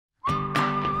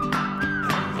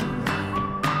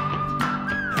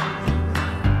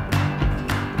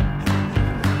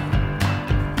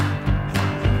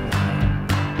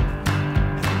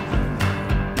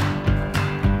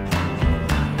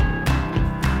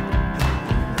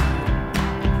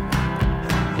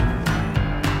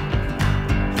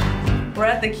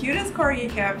at the cutest Corgi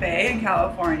cafe in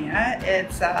California.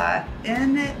 It's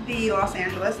in the Los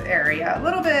Angeles area, a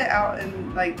little bit out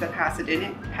in like the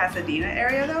Pasadena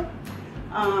area though.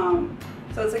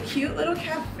 So it's a cute little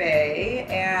cafe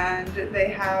and they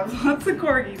have lots of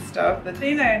Corgi stuff. The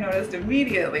thing that I noticed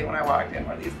immediately when I walked in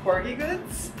were these Corgi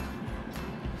goods.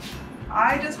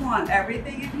 I just want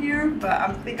everything in here, but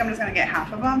I think I'm just gonna get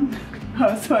half of them.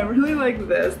 So I really like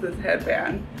this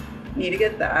headband. Need to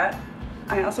get that.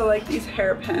 I also like these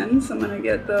hairpins, so I'm gonna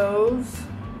get those.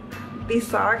 These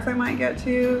socks I might get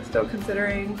too, still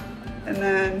considering. And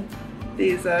then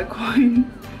these coin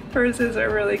purses are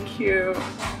really cute.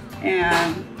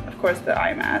 And of course the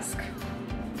eye mask.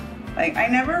 Like I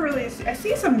never really I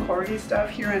see some Corgi stuff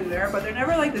here and there, but they're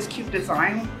never like this cute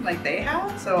design like they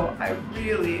have. So I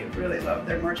really, really love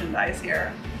their merchandise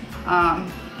here.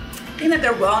 Thing that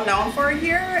they're well known for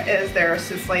here is their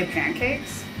Soufflé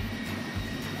pancakes.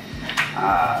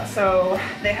 So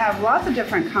they have lots of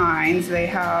different kinds. They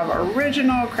have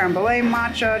original, creme brulee,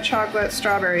 matcha, chocolate,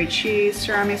 strawberry cheese,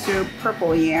 tiramisu,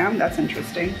 purple yam. That's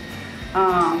interesting.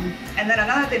 And then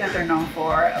another thing that they're known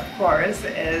for, of course,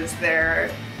 is their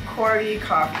Corgi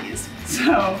coffees.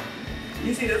 So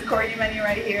you see this Corgi menu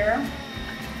right here.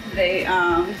 They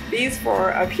these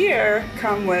four up here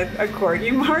come with a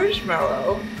Corgi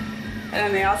marshmallow, and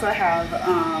then they also have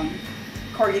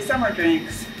Corgi summer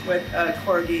drinks with a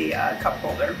Corgi cup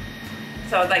holder.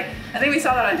 So like I think we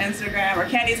saw that on Instagram, or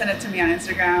Candy sent it to me on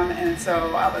Instagram, and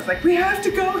so I was like, we have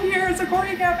to go here. It's a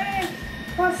Corgi cafe.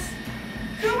 Plus,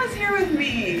 Kuma's here with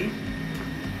me,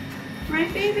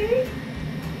 right, baby?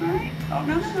 Right? Oh,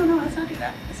 no, let's not do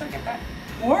that. Let's not get that.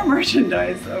 More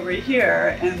merchandise over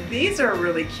here, and these are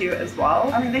really cute as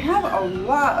well. I mean, they have a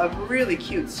lot of really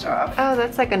cute stuff. Oh,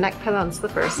 that's like a neck pillow and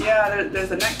slippers. Yeah,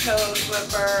 there's a neck pillow,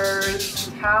 slippers,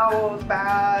 towels,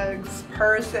 bags,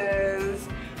 purses.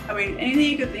 I mean, anything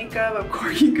you could think of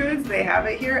Corgi goods, they have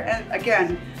it here. And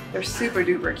again, they're super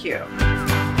duper cute.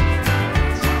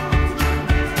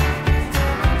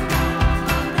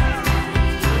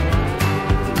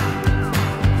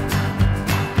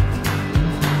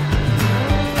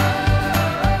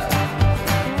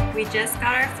 Just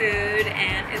got our food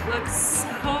and it looks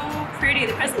so pretty.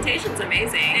 The presentation's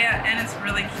amazing. Yeah, and it's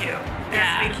really cute. It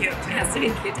has to be cute too. It has to be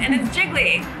cute. And it's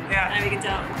jiggly. Yeah. And we can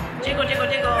tell. Jiggle, jiggle,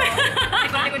 jiggle.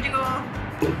 Jiggle, jiggle, jiggle.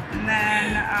 And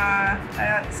then,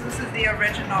 so this is the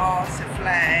original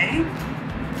souffle.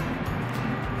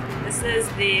 This is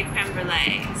the creme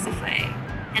brulee souffle.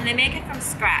 And they make it from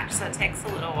scratch, so it takes a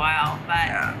little while.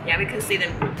 But yeah we can see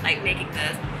them like making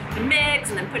the mix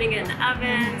and then putting it in the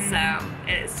oven, so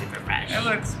it is super fresh. It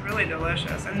looks really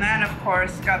delicious. And then of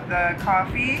course got the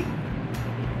coffee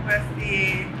with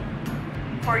the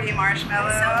Corgi marshmallow.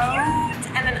 So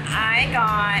cute! And then I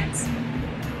got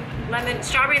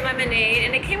strawberry lemonade,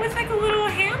 and it came with like a little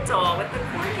handle with the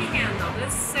Corgi handle. It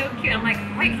was so cute. I'm like,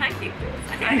 wait, can I keep this?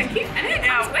 I think it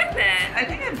comes with it. I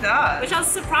think it does. Which I was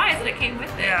surprised that it came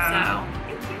with it. Yeah. So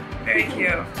thank you. Very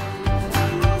cute.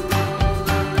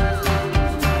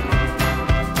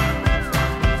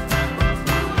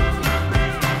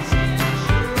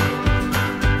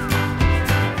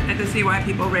 See why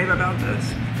people rave about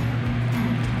this.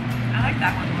 I like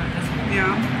that one more than this one.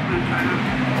 Yeah, I'm gonna try that.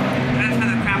 And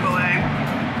for the creme brulee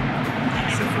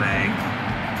souffle.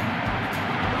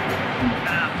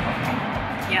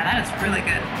 Yeah, that is really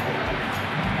good.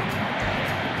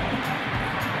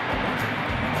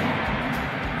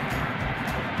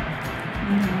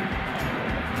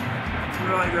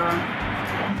 Really good.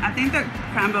 I think the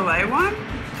creme brulee one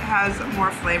has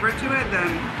more flavor to it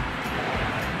than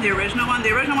the original one.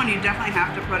 The original one you definitely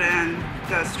have to put in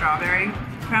the strawberry.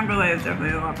 Creme brulee is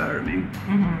definitely a lot better to me.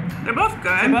 They're both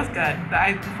good. They're both good, but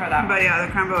I prefer that one. But yeah,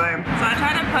 the creme brulee. So I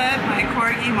tried to put my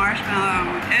Corgi marshmallow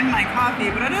in my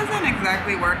coffee, but it doesn't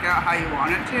exactly work out how you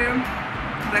want it to.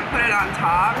 So I put it on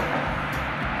top,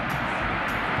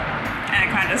 and it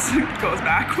kind of just goes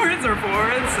backwards or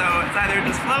forwards. So it's either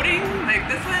just floating like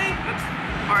this way,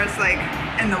 or it's like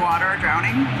in the water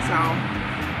drowning. So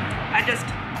I just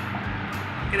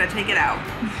gonna take it out.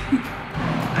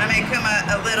 I made Kuma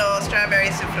a little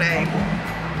strawberry souffle.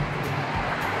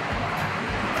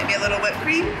 Maybe a little whipped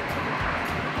cream.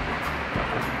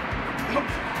 Oh.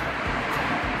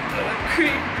 A little whipped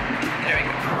cream. There we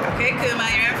go. Okay, Kuma,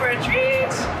 you're in for a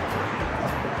treat.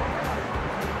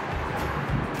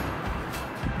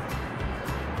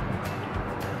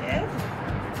 Yes.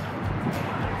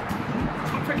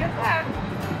 Don't forget that.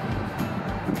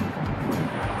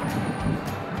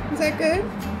 Is that good?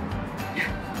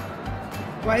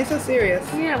 Why are you so serious?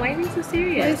 Yeah, why are you so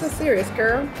serious? Why are you so serious,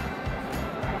 girl?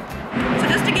 So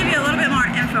just to give you a little bit more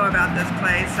information info about this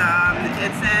place.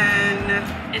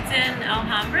 It's in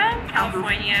Alhambra,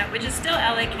 California, which is still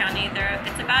LA County.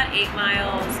 It's about 8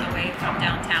 miles away from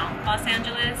downtown Los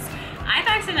Angeles. I've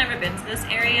actually never been to this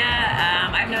area.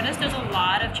 I've noticed there's a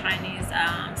lot of Chinese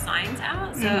signs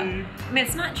out. So I mean,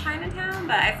 it's not Chinatown,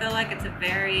 but I feel like it's a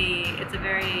very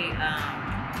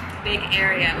big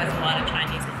area with a lot of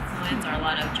Chinese influence or a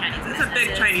lot of Chinese businesses. It's a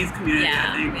big Chinese community,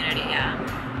 I think.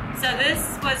 So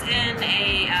this was in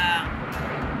a,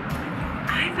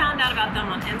 I found out about them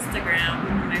on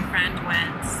Instagram. My friend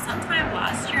went sometime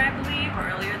last year, I believe, or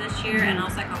earlier this year, and I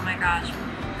was like, oh my gosh,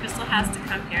 Crystal has to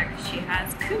come here because she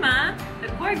has Kuma, the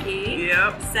Corgi.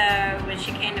 Yep. So when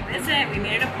she came to visit, we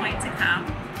made it a point to come.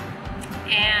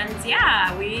 And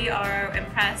yeah, we are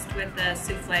impressed with the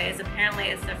soufflés. Apparently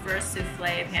it's the first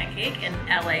soufflé pancake in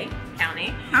LA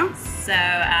County. Oh. So,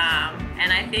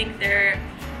 and I think they're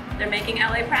making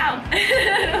LA proud with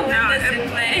the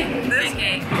soufflé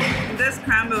pancake. This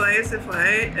creme brulee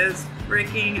soufflé is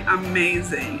freaking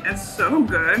amazing. It's so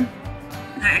good.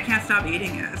 I can't stop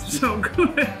eating it. It's so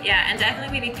good. Yeah, and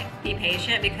definitely be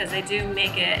patient because they do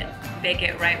bake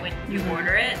it right when you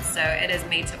order it. So it is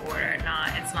made to order,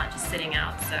 it's not just sitting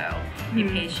out. So be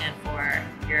patient for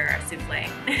your souffle.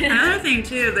 Another thing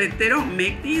too, they don't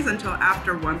make these until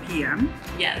after 1 p.m.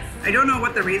 Yes. I don't know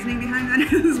what the reasoning behind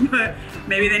that is, but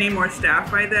maybe they need more staff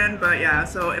by then. But yeah,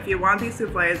 so if you want these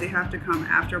soufflés, they have to come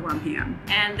after 1 p.m.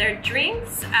 And their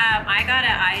drinks, I got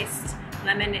an iced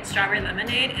strawberry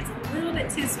lemonade. It's a little bit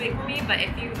too sweet for me, but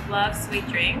if you love sweet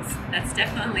drinks, that's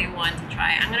definitely one to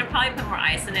try. I'm gonna probably put more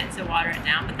ice in it to water it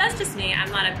down, but that's just me.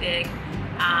 I'm not big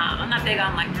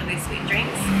on like really sweet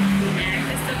drinks. And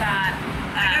Crystal got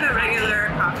I got a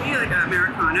regular coffee, like an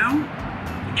Americano.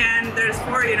 And there's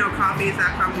 4, coffees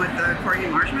that come with the Corgi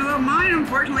marshmallow. Mine,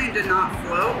 unfortunately, did not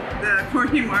float, the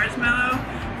Corgi marshmallow.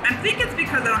 I think it's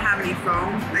because I don't have any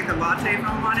foam, like the latte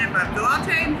foam on it, but the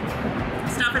latte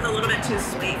stuff is a little bit too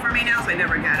sweet for me now, so I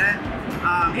never get it.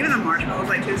 Even the marshmallow is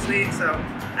like too sweet, so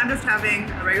I'm just having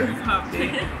a regular coffee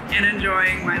and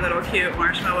enjoying my little cute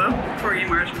marshmallow, Corgi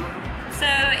marshmallow. So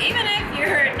even if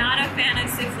you're not a fan of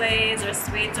soufflés or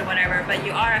sweets or whatever, but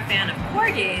you are a fan of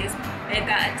Corgis, they've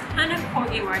got a ton of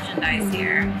Corgi merchandise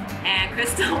here. And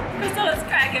Crystal is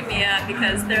cracking me up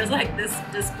because there's like this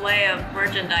display of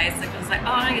merchandise. Like, it's like, oh,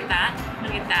 I want to get that, I want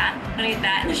to get that, I want to get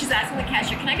that. And then she's asking the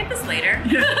cashier, can I get this later?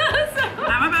 Yeah.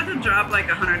 I'm about to drop like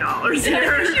 $100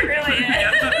 here. She really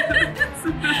is.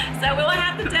 So we'll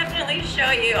have to definitely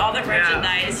show you all the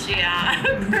merchandise she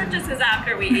purchases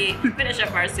after we finish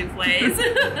up our soufflés.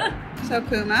 So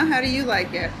Kuma, how do you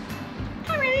like it?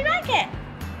 I really like it.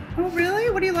 Oh really?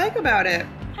 What do you like about it?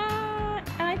 I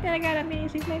like that I got a mini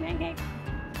soufflé pancake.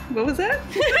 What was that?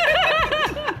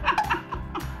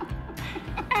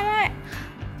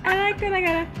 I like that I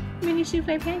got a mini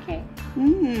soufflé pancake.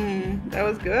 That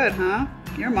was good, huh?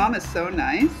 Your mom is so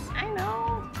nice. I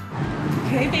know.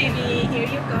 Okay, baby, here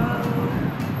you go.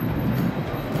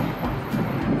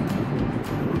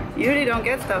 You usually don't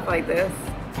get stuff like this.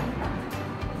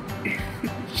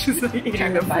 She's like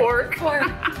eating the fork. No,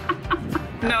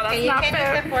 that's not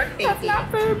fair. That's not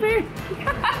fair, baby.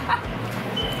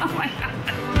 Oh my God.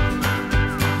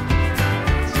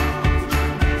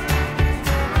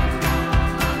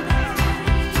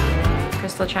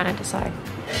 Crystal trying to decide.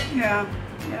 Yeah,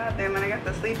 I think I'm gonna get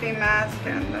the sleeping mask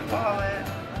and the wallet.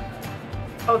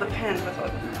 Oh, the pins. That's what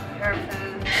it is.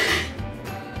 Hairpin.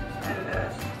 And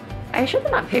this. Are you sure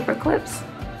they're not paper clips?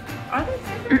 Are they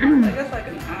paper clips? I guess I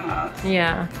can ask.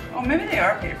 Yeah. Oh, maybe they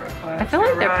are paper clips. I feel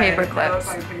like they're paper They clips.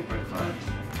 look like paper clips.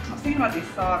 I was thinking about these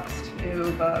socks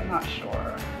too, but I'm not sure.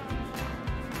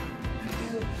 I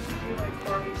do like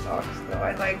Corgi socks though.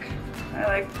 I like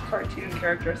cartoon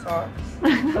character socks.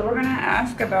 So we're gonna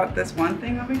ask about this one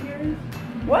thing over here.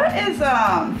 What is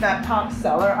that top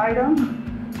seller item?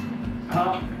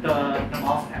 The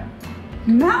mouse pad.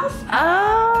 Mouse?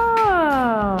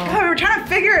 Oh. God, we were trying to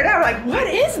figure it out. Like, what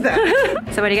is that?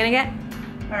 So what are you gonna get?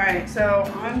 All right, so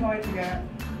I'm going to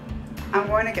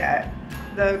get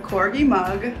the Corgi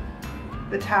mug,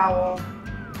 the towel,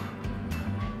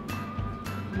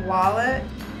 wallet,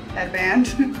 headband.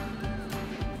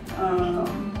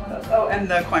 What else? Oh, and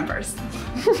the coin purse.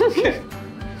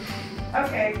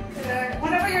 Okay.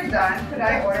 Whenever you're done, could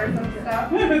I order some stuff?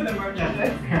 The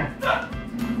merchandise.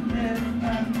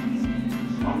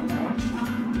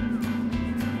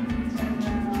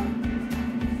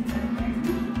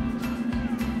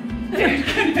 You're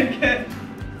gonna get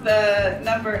the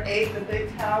number 8, the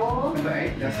big towel. Number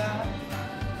 8, yes. Yeah.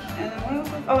 And then what else?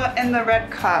 Oh, and the red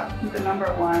cup, the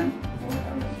number 1.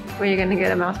 Were you gonna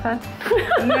get a mouse pad?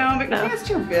 No, because it's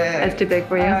too big. It's too big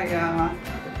for you? Oh, yeah.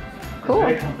 Cool.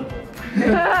 Very comfortable.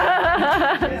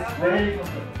 It's very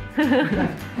comfortable.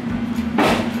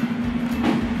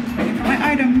 Waiting for my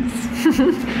items.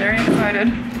 Very excited.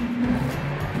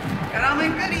 Got all my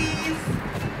goodies.